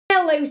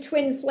Hello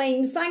twin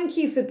flames, thank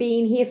you for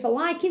being here, for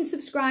liking,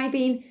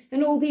 subscribing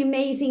and all the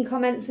amazing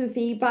comments and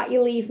feedback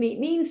you leave me. It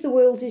means the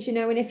world, as you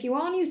know, and if you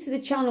are new to the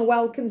channel,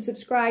 welcome,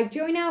 subscribe,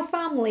 join our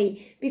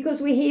family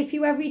because we're here for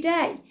you every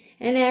day.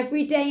 And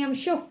every day I'm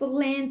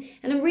shuffling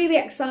and I'm really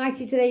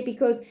excited today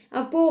because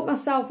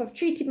I've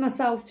treated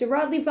myself to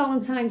Radleigh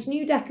Valentine's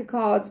new deck of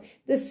cards,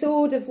 the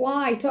Sword of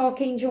Light,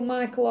 Archangel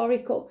Michael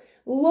Oracle.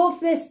 Love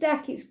this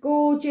deck, it's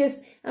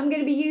gorgeous. I'm going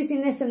to be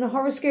using this in the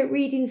horoscope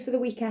readings for the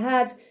week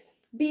ahead.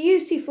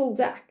 Beautiful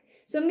deck.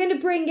 So I'm going to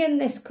bring in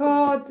these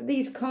cards, I'm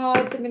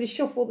going to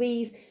shuffle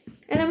these.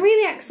 And I'm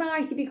really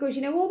excited because,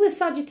 you know, all the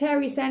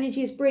Sagittarius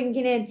energy is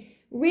bringing in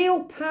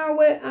real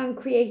power and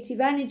creative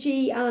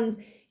energy and,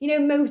 you know,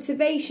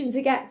 motivation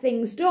to get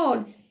things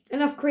done.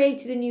 And I've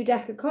created a new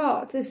deck of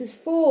cards. This is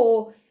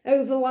 4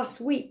 over the last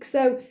week.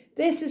 So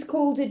this is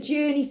called a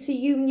Journey to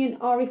Union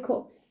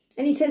Oracle.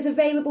 And it is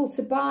available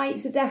to buy.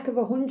 It's a deck of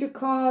 100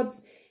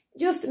 cards.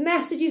 Just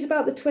messages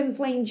about the twin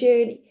flame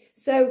journey.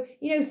 So,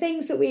 you know,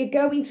 things that we are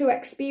going through,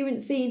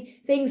 experiencing,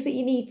 things that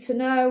you need to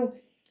know,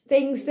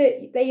 things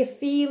that they are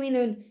feeling,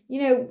 and,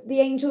 you know, the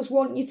angels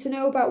want you to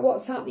know about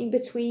what's happening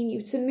between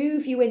you to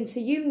move you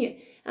into union.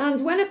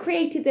 And when I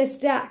created this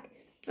deck,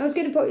 I was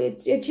going to put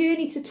a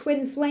journey to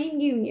twin flame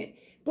union.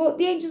 But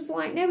the angels are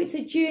like, no, it's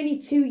a journey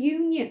to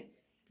union.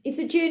 It's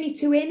a journey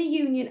to inner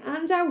union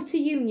and outer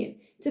union,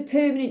 to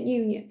permanent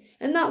union.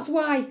 And that's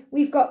why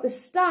we've got the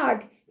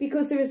stag,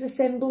 because there is a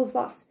symbol of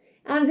that.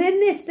 And in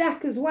this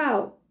deck as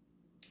well,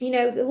 you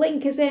know, the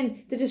link is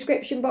in the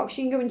description box.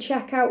 You can go and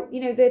check out,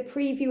 you know, the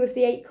preview of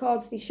the 8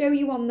 cards they show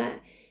you on there.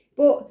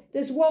 But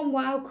there's one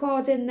wild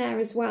card in there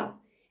as well.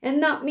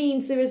 And that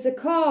means there is a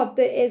card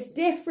that is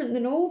different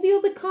than all the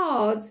other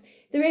cards,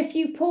 that if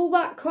you pull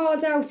that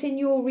card out in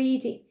your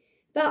reading,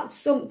 that's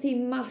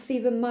something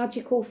massive and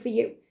magical for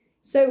you.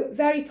 So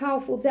very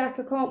powerful deck.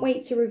 I can't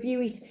wait to review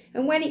it.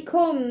 And when it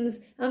comes,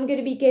 I'm going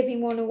to be giving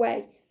one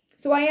away.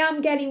 So I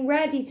am getting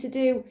ready to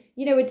do,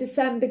 you know, a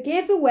December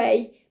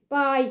giveaway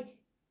by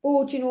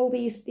ordering all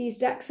these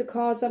decks of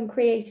cards I'm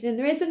creating. And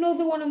there is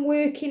another one I'm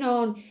working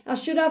on. I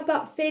should have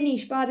that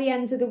finished by the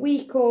end of the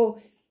week,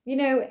 or, you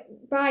know,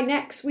 by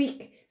next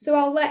week. So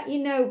I'll let you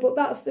know. But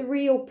that's the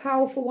real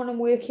powerful one I'm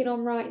working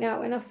on right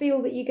now. And I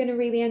feel that you're going to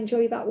really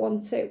enjoy that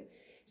one too.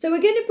 So we're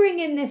going to bring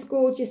in this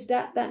gorgeous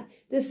deck then.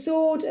 The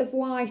Sword of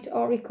Light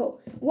Oracle.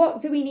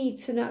 What do we need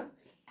to know?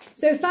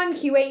 So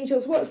thank you,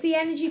 angels. What's the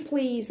energy,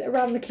 please,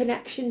 around the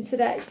connection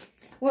today?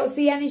 What's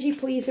the energy,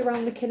 please,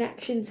 around the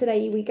connection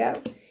today? Here we go.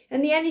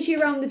 And the energy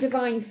around the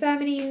divine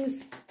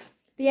feminines,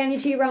 the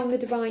energy around the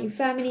divine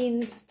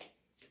feminines,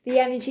 the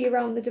energy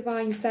around the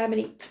divine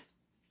feminine.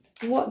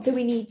 What do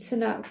we need to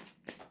know?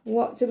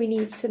 What do we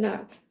need to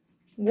know?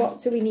 What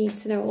do we need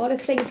to know? A lot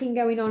of thinking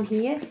going on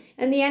here.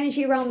 And the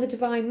energy around the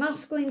divine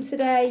masculine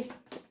today.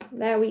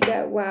 There we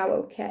go. Wow,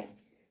 okay.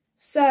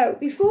 So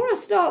before I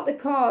start the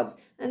cards,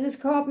 and there's a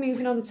card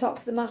moving on the top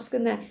of the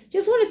masculine there,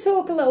 just want to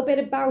talk a little bit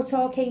about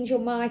Archangel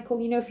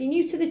Michael. You know, if you're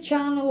new to the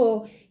channel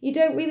or you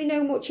don't really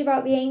know much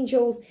about the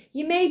angels,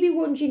 you may be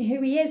wondering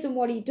who he is and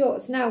what he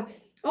does. Now,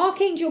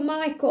 Archangel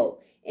Michael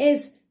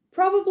is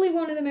probably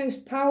one of the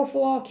most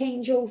powerful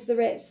archangels there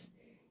is.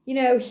 You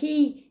know,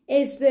 he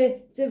is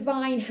the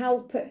divine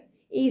helper.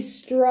 He's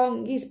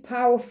strong, he's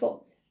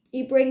powerful.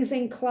 He brings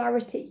in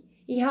clarity.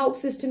 He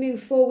helps us to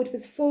move forward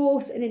with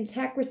force and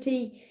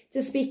integrity,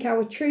 to speak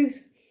our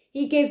truth.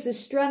 He gives us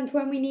strength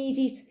when we need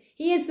it.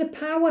 He is the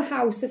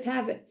powerhouse of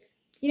heaven.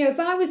 You know, if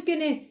I was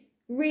going to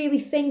really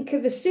think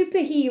of a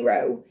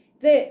superhero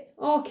that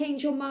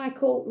Archangel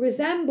Michael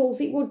resembles,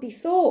 it would be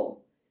Thor.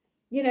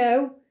 You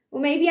know,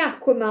 or maybe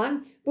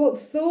Aquaman, but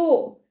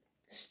Thor.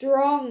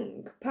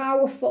 Strong,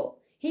 powerful.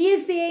 He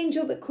is the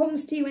angel that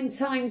comes to you in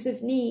times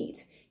of need.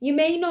 You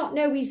may not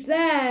know he's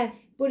there,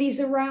 but he's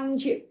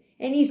around you.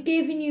 And he's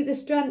giving you the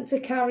strength to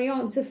carry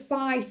on, to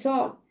fight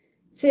on,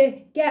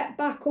 to get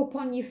back up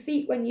on your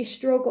feet when you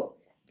struggle.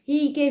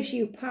 He gives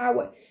you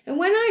power. And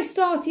when I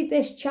started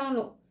this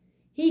channel,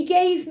 he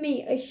gave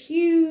me a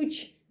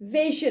huge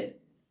vision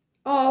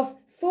of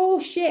 4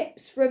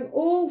 ships from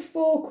all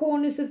 4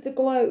 corners of the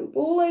globe,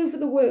 all over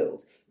the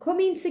world,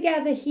 coming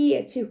together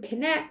here to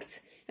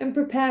connect and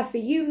prepare for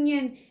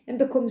union and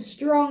become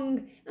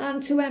strong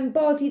and to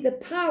embody the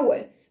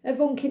power of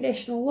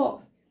unconditional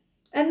love.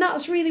 And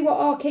that's really what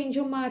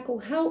Archangel Michael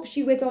helps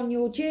you with on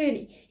your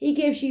journey. He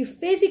gives you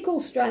physical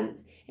strength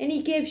and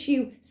he gives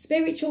you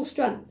spiritual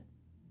strength.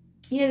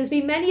 You know, there's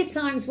been many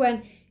times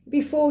when,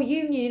 before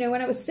union, you know,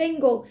 when I was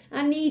single,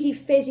 I needed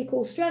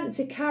physical strength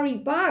to carry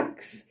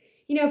bags.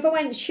 You know, if I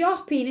went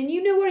shopping, and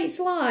you know what it's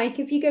like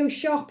if you go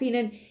shopping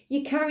and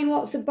you're carrying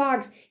lots of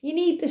bags, you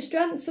need the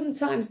strength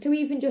sometimes to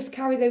even just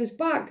carry those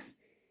bags.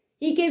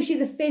 He gives you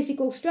the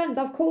physical strength.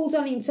 I've called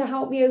on him to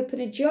help me open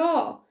a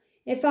jar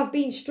if I've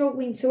been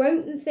struggling to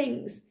open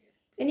things.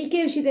 And he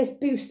gives you this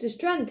boost of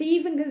strength. He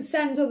even can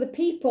send other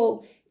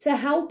people to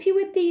help you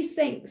with these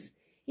things.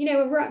 You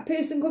know, a right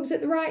person comes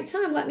at the right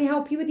time, let me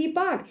help you with your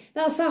bag.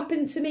 That's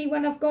happened to me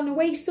when I've gone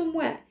away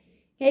somewhere.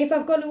 Okay, if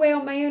I've gone away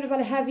on my own, I've had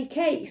a heavy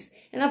case,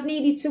 and I've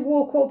needed to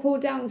walk up or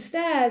down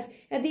stairs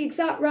at the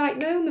exact right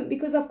moment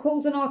because I've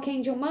called on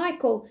Archangel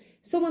Michael,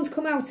 someone's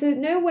come out of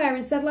nowhere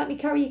and said, let me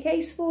carry your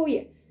case for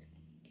you.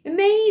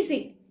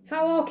 Amazing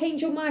how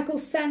Archangel Michael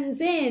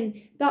sends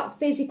in that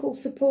physical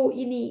support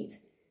you need.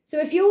 So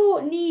if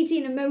you're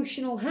needing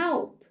emotional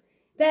help,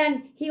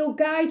 then he'll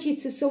guide you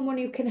to someone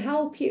who can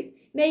help you.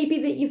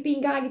 Maybe that you've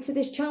been guided to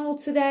this channel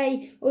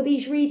today, or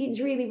these readings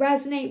really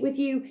resonate with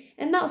you,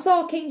 and that's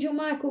Archangel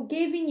Michael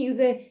giving you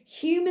the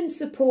human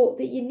support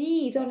that you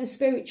need on a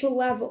spiritual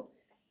level.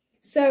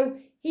 So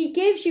he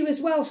gives you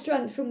as well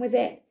strength from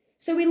within.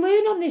 So we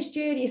learn on this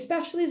journey,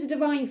 especially as a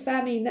divine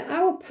feminine, that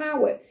our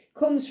power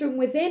comes from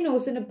within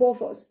us and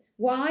above us.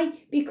 Why?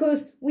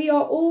 Because we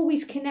are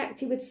always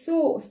connected with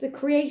Source, the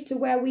Creator,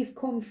 where we've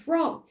come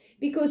from.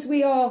 Because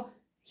we are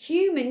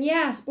human,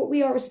 yes, but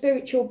we are a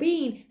spiritual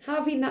being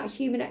having that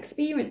human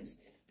experience.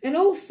 And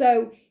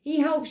also, he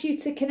helps you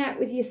to connect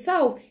with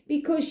yourself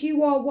because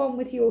you are one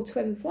with your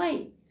twin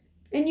flame.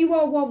 And you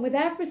are one with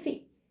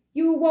everything.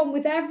 You are one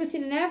with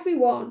everything and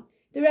everyone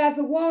there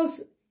ever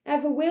was,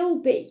 ever will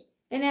be,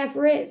 and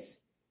ever is.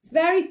 It's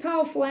very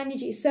powerful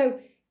energy. So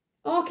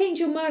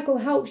Archangel Michael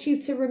helps you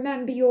to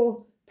remember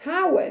your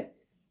power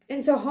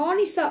and to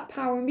harness that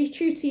power and be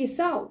true to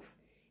yourself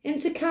and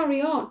to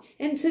carry on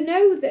and to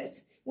know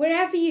that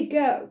wherever you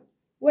go,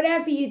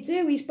 whatever you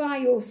do, he's by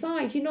your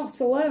side. You're not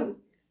alone.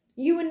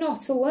 You are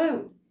not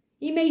alone.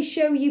 He may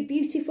show you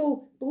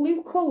beautiful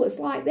blue colours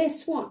like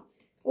this one,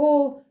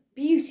 or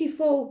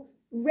beautiful,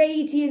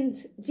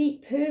 radiant,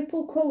 deep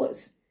purple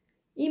colours.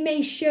 He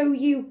may show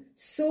you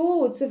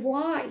swords of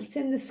light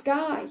in the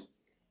sky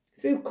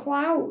through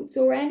clouds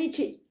or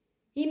energy.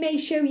 He may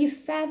show you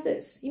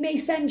feathers. He may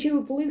send you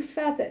a blue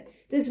feather.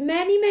 There's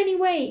many, many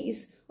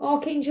ways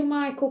Archangel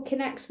Michael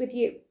connects with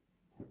you.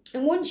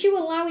 And once you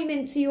allow him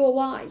into your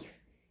life,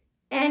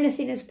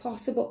 anything is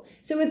possible.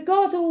 So with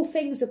God, all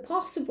things are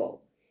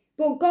possible.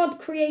 But God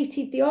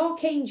created the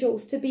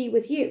archangels to be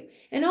with you.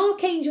 And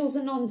archangels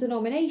are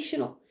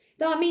non-denominational.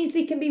 That means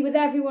they can be with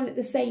everyone at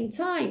the same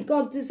time.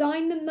 God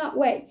designed them that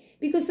way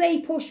because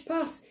they push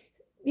past,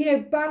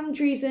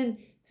 boundaries and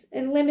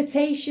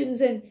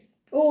limitations and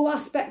all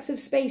aspects of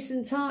space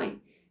and time.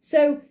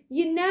 So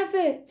you're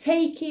never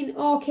taking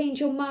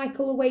Archangel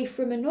Michael away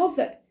from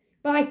another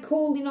by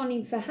calling on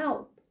him for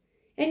help.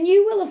 And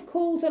you will have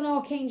called on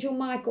Archangel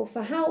Michael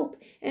for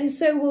help, and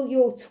so will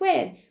your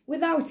twin,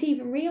 without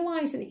even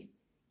realising it.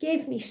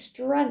 Give me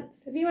strength.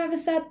 Have you ever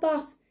said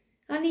that?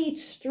 I need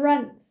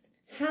strength.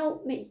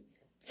 Help me.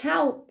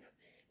 Help.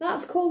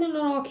 That's calling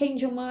on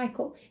Archangel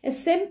Michael. A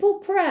simple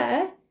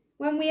prayer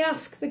when we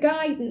ask for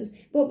guidance,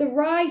 but the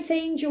right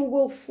angel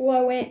will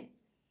flow in.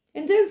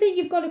 And don't think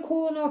you've got to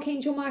call on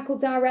Archangel Michael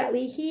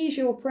directly. He hears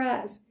your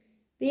prayers.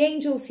 The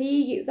angels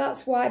hear you.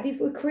 That's why they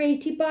were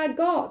created by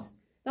God.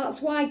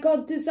 That's why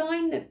God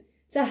designed them,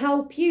 to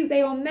help you.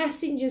 They are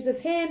messengers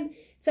of him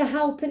to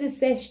help and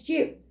assist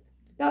you.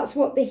 That's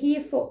what they're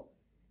here for.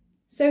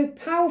 So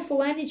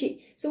powerful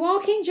energy. So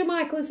Archangel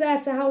Michael is there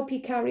to help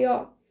you carry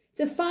on,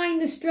 to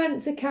find the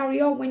strength to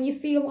carry on when you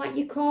feel like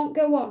you can't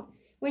go on,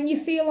 when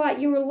you feel like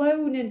you're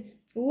alone and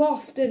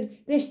lost and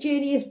this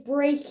journey is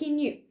breaking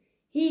you.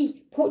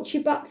 He puts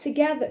you back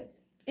together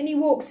and he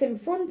walks in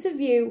front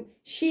of you,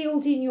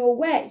 shielding your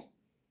way.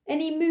 And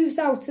he moves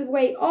out of the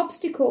way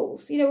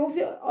obstacles.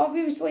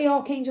 Obviously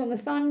Archangel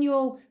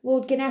Nathaniel,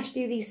 Lord Ganesh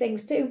do these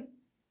things too.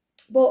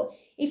 But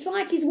it's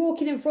like he's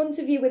walking in front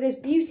of you with this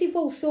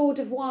beautiful sword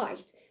of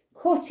light,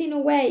 cutting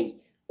away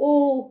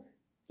all,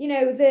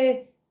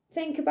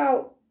 think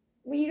about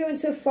when you go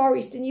into a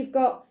forest and you've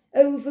got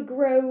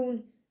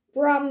overgrown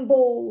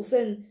brambles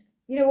and,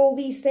 all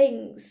these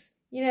things,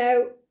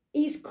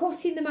 he's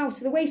cutting them out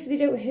of the way so they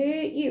don't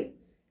hurt you.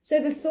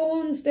 So the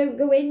thorns don't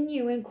go in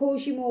you and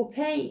cause you more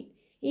pain.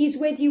 He's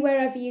with you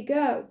wherever you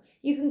go.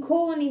 You can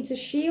call on him to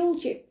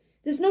shield you.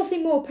 There's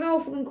nothing more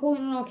powerful than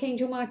calling on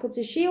Archangel Michael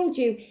to shield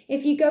you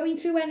if you're going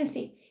through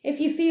anything. If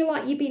you feel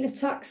like you're being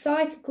attacked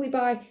psychically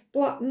by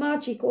black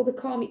magic or the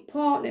karmic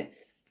partner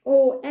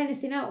or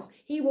anything else,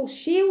 he will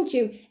shield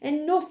you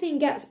and nothing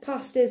gets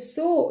past his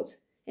sword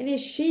and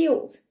his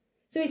shield.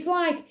 So it's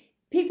like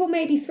people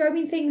may be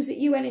throwing things at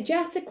you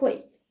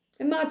energetically.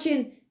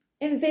 Imagine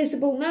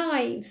invisible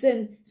knives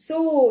and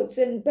swords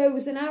and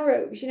bows and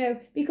arrows,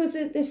 because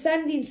they're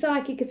sending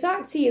psychic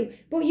attack to you,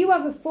 but you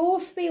have a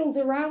force field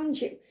around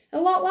you. A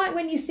lot like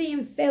when you see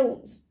in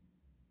films,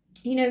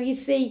 you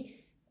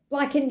see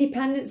like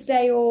Independence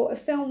Day or a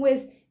film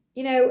with,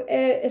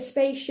 a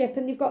spaceship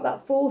and they've got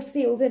that force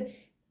field and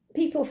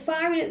people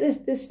firing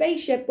at the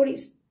spaceship, but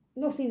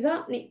nothing's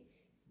happening.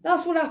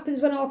 That's what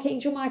happens when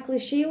Archangel Michael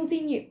is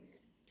shielding you.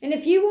 And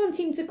if you want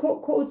him to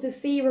cut cords of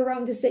fear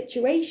around a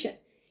situation,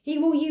 he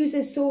will use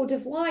his sword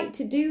of light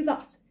to do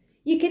that.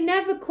 You can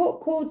never cut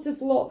cords of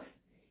love.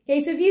 Okay,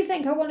 so if you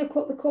think, I want to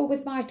cut the cord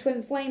with my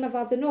twin flame, I've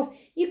had enough,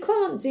 you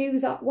can't do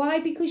that. Why?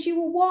 Because you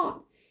are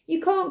one.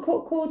 You can't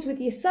cut cords with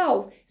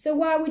yourself, so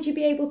why would you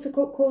be able to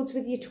cut cords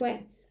with your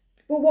twin?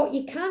 But what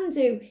you can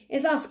do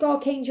is ask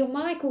Archangel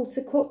Michael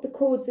to cut the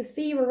cords of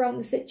fear around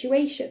the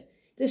situation,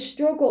 the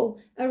struggle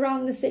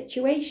around the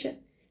situation,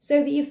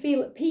 so that you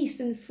feel at peace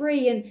and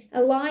free and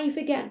alive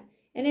again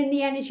and in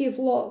the energy of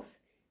love.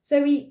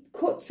 So he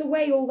cuts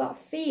away all that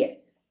fear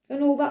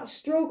and all that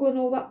struggle and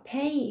all that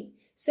pain,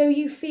 so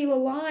you feel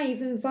alive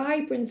and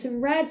vibrant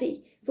and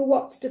ready for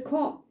what's to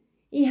come.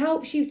 He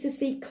helps you to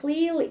see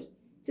clearly,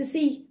 to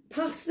see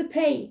past the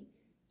pain,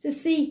 to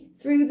see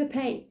through the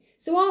pain.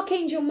 So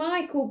Archangel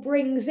Michael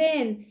brings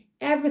in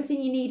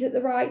everything you need at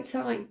the right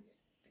time.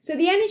 So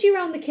the energy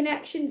around the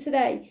connection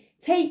today,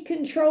 take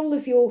control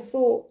of your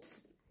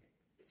thoughts.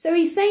 So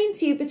he's saying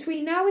to you,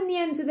 between now and the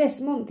end of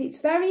this month, it's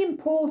very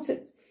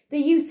important that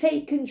you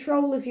take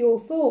control of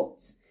your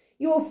thoughts.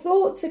 Your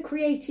thoughts are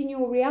creating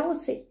your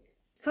reality.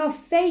 Have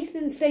faith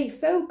and stay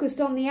focused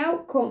on the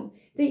outcome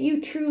that you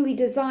truly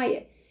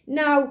desire.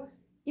 Now,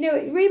 you know,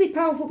 it's really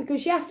powerful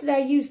because yesterday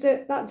I used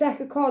that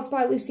deck of cards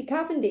by Lucy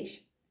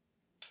Cavendish.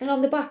 And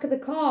on the back of the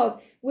card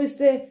was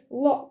the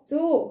locked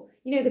door,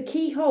 you know, the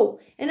keyhole.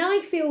 And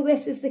I feel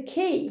this is the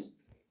key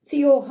to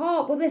your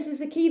heart, but this is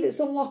the key that's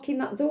unlocking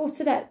that door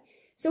today.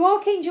 So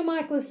Archangel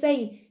Michael is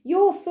saying,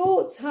 your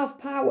thoughts have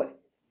power.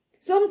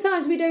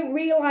 Sometimes we don't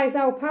realise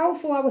how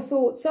powerful our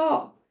thoughts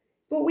are,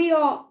 but we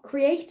are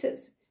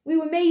creators. We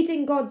were made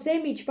in God's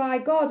image by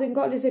God, and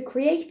God is a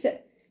creator.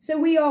 So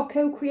we are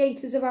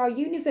co-creators of our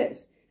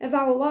universe, of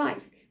our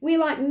life. We're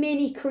like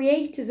mini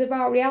creators of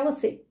our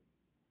reality.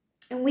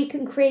 And we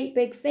can create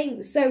big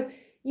things. So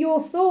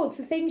your thoughts,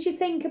 the things you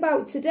think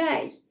about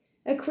today,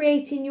 are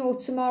creating your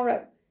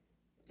tomorrow.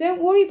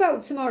 Don't worry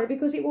about tomorrow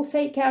because it will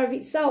take care of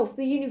itself.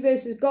 The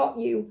universe has got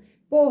you.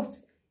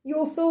 But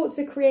your thoughts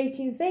are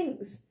creating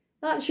things.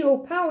 That's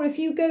your power. If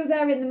you go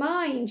there in the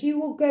mind, you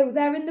will go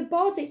there in the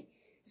body.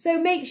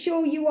 So make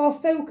sure you are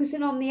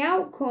focusing on the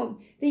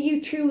outcome that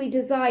you truly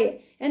desire.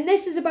 And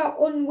this is about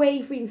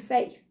unwavering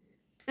faith.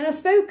 And I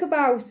spoke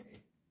about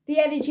the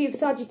energy of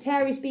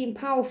Sagittarius being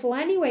powerful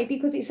anyway,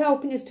 because it's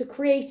helping us to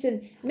create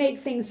and make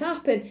things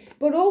happen.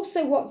 But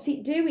also, what's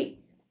it doing?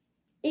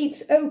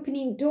 It's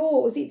opening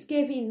doors. It's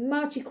giving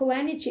magical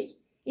energy.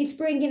 It's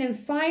bringing in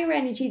fire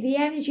energy, the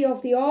energy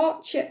of the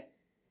archer.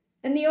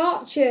 And the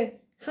archer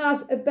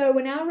has a bow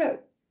and arrow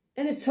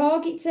and a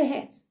target to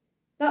hit.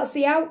 That's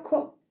the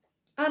outcome.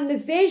 And the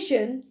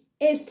vision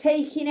is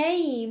taking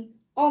aim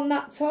on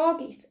that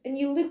target. And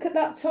you look at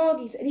that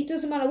target and it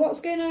doesn't matter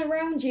what's going on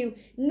around you.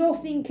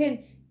 Nothing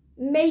can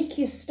make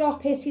you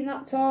stop hitting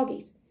that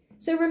target.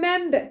 So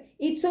remember,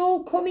 it's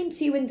all coming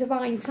to you in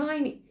divine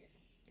timing.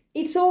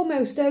 It's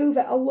almost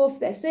over. I love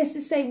this. This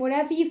is saying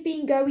whatever you've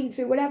been going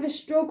through, whatever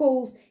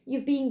struggles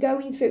you've been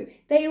going through,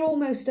 they are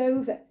almost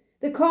over.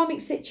 The karmic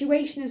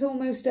situation is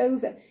almost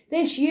over.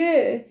 This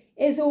year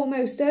is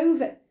almost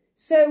over.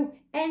 So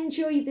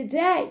enjoy the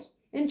day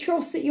and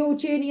trust that your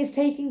journey is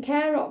taken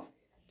care of.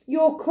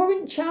 Your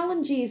current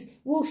challenges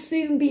will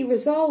soon be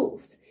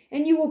resolved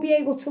and you will be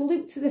able to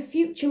look to the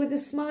future with a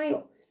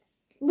smile.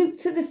 Look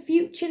to the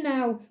future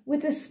now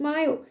with a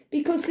smile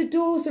because the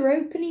doors are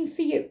opening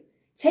for you.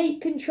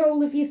 Take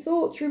control of your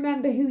thoughts.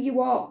 Remember who you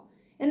are.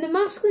 And the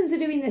masculines are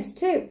doing this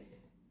too.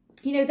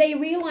 You know, they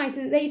realise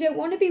that they don't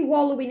want to be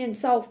wallowing in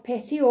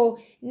self-pity or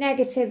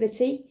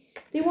negativity.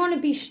 They want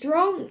to be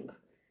strong.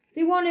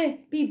 They want to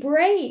be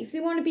brave. They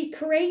want to be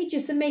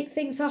courageous and make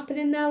things happen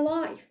in their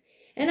life.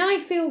 And I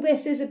feel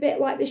this is a bit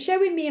like they're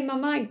showing me in my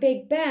mind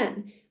Big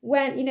Ben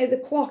when, you know, the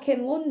clock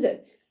in London,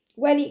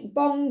 when it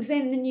bongs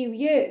in the new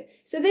year.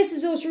 So this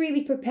is us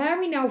really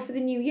preparing now for the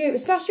new year,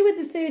 especially with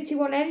the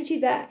 31 energy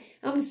there.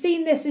 I'm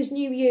seeing this as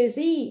New Year's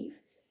Eve.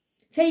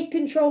 Take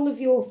control of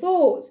your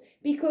thoughts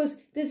because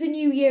there's a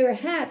new year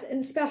ahead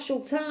and special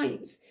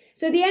times.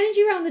 So the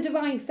energy around the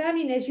divine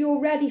feminine is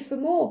you're ready for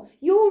more.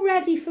 You're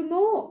ready for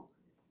more.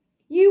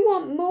 You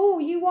want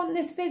more. You want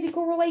this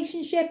physical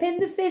relationship in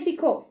the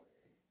physical.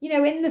 You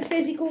know, in the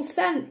physical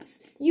sense.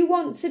 You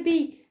want to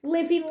be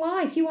living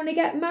life. You want to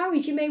get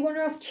married. You may want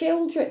to have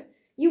children.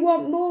 You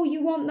want more.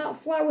 You want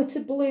that flower to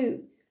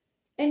bloom.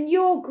 And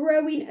you're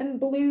growing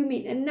and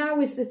blooming. And now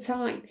is the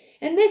time.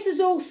 And this is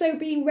also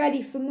being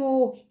ready for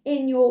more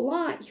in your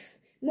life.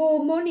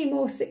 More money,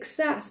 more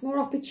success, more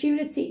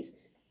opportunities.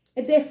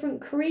 A different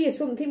career,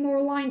 something more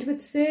aligned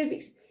with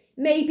service.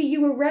 Maybe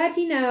you are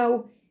ready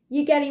now.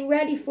 You're getting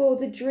ready for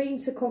the dream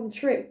to come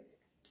true.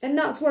 And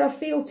that's what I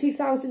feel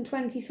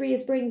 2023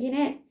 is bringing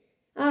in.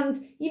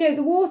 And, you know,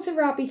 the water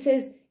rabbit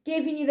is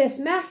giving you this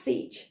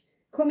message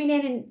coming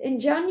in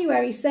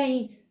January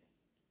saying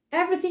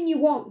everything you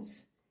want,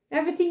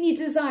 everything you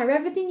desire,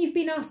 everything you've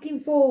been asking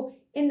for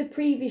in the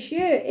previous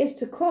year is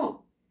to come.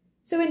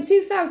 So in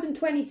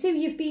 2022,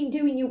 you've been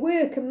doing your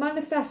work and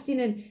manifesting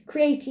and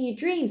creating your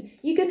dreams.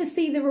 You're going to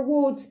see the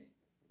rewards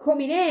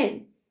coming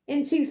in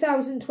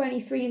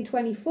 2023 and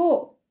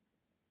 24.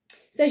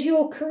 Says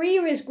your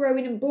career is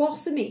growing and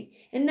blossoming,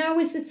 and now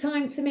is the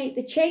time to make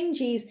the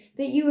changes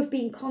that you have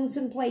been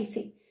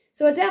contemplating.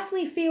 So I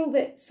definitely feel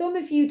that some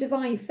of you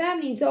divine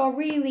feminines are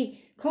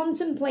really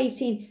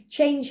contemplating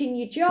changing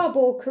your job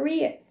or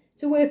career.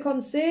 to work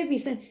on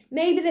service. And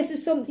maybe this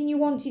is something you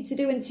wanted to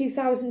do in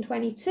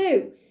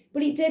 2022,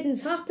 but it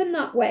didn't happen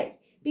that way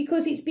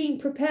because it's been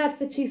prepared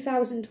for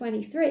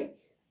 2023.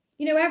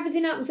 You know,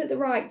 everything happens at the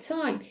right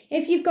time.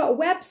 If you've got a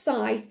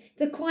website,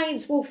 the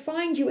clients will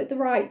find you at the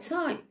right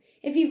time.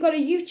 If you've got a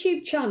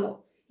YouTube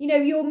channel, you know,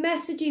 your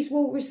messages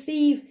will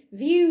receive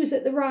views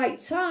at the right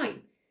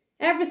time.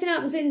 Everything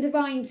happens in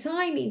divine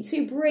timing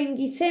to bring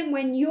it in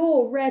when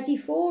you're ready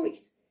for it.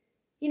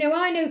 You know,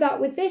 I know that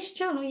with this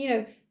channel, you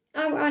know,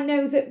 I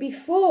know that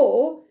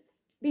before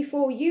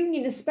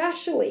union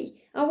especially,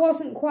 I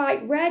wasn't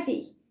quite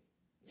ready.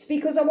 It's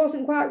because I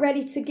wasn't quite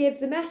ready to give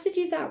the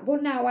messages out,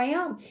 but now I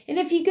am. And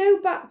if you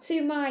go back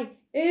to my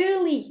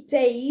early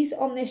days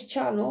on this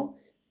channel,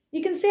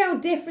 you can see how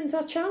different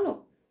our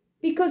channel.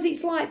 Because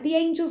it's like the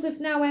angels have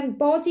now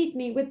embodied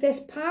me with this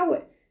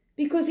power.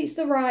 Because it's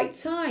the right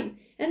time.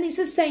 And it's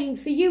the same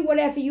for you,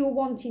 whatever you're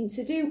wanting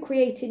to do,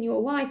 create in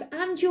your life.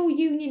 And your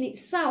union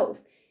itself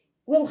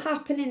will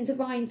happen in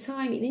divine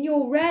timing. And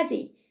you're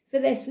ready for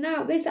this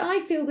now.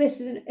 I feel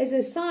this is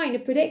a sign, a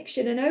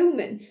prediction, an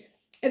omen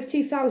of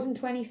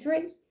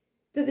 2023,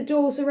 that the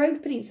doors are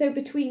opening. So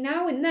between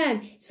now and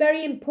then, it's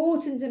very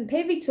important and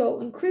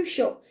pivotal and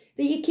crucial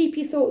that you keep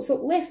your thoughts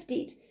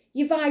uplifted,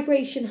 your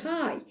vibration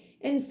high,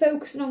 and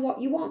focusing on what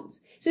you want.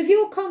 So if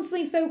you're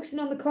constantly focusing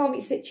on the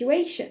karmic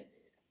situation,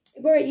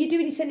 where you're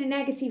doing it in a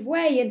negative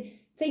way and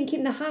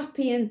thinking they're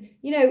happy and,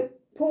 you know,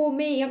 poor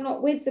me, I'm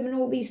not with them and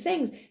all these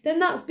things, then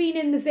that's being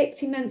in the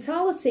victim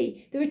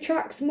mentality that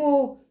attracts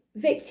more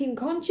victim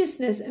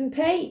consciousness and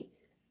pain.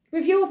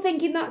 If you're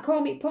thinking that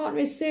karmic partner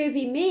is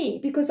serving me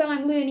because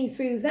I'm learning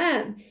through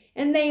them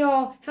and they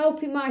are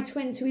helping my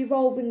twin to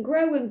evolve and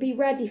grow and be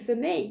ready for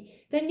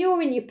me, then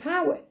you're in your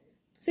power.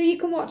 So you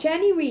can watch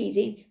any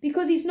reading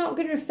because it's not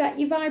going to affect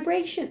your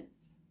vibration.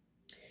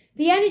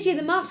 The energy of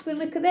the masculine,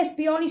 look at this,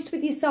 be honest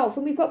with yourself.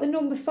 And we've got the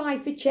number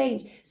 5 for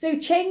change. So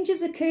change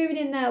is occurring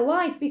in their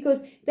life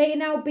because they are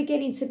now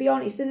beginning to be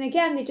honest. And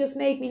again, they just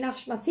made me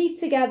gnash my teeth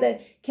together,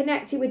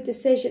 connected with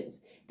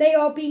decisions. They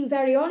are being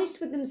very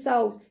honest with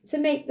themselves to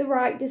make the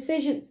right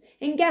decisions.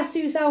 And guess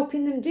who's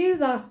helping them do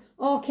that?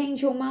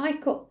 Archangel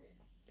Michael.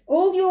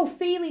 All your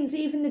feelings,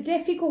 even the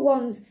difficult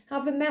ones,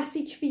 have a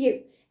message for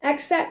you.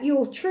 Accept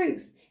your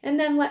truth and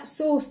then let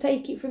source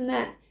take it from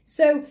there.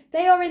 So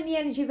they are in the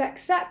energy of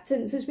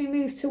acceptance as we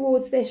move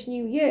towards this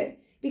new year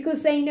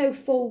because they know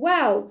full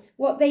well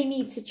what they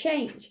need to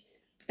change.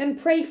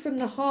 And pray from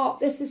the heart.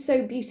 This is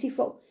so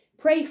beautiful.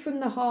 Pray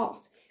from the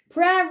heart.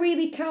 Prayer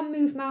really can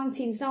move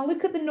mountains. Now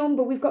look at the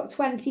number, we've got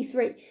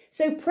 23.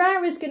 So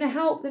prayer is going to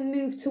help them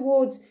move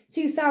towards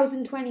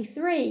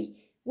 2023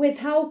 with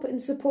help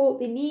and support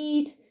they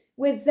need,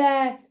 with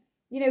their,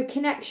 you know,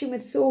 connection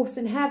with source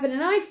and heaven.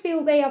 And I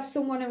feel they have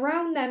someone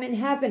around them in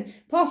heaven,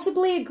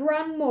 possibly a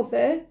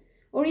grandmother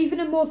or even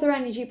a mother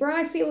energy, but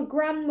I feel a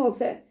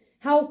grandmother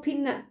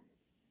helping them.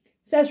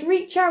 It says,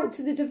 reach out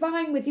to the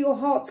divine with your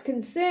heart's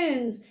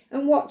concerns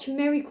and watch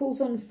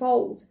miracles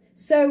unfold.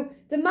 So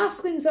the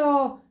masculines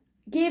are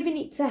giving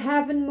it to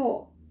heaven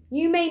more.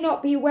 You may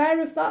not be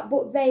aware of that,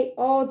 but they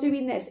are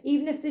doing this.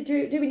 Even if they're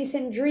doing this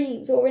in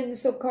dreams or in the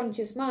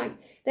subconscious mind,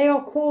 they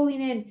are calling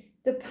in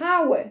the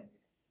power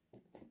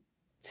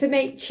to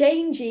make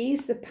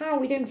changes. The power,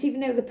 we don't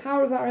even know the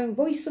power of our own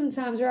voice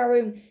sometimes, or our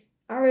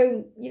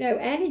own, you know,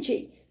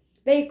 energy.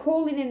 They are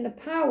calling in the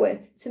power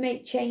to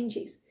make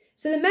changes.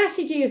 So the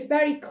message here is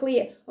very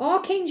clear.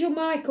 Archangel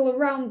Michael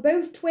around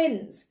both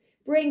twins,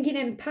 bringing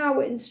in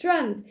power and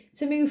strength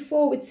to move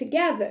forward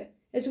together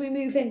as we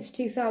move into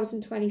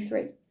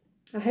 2023.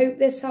 I hope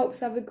this helps.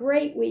 Have a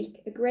great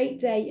week, a great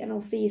day, and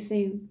I'll see you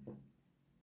soon.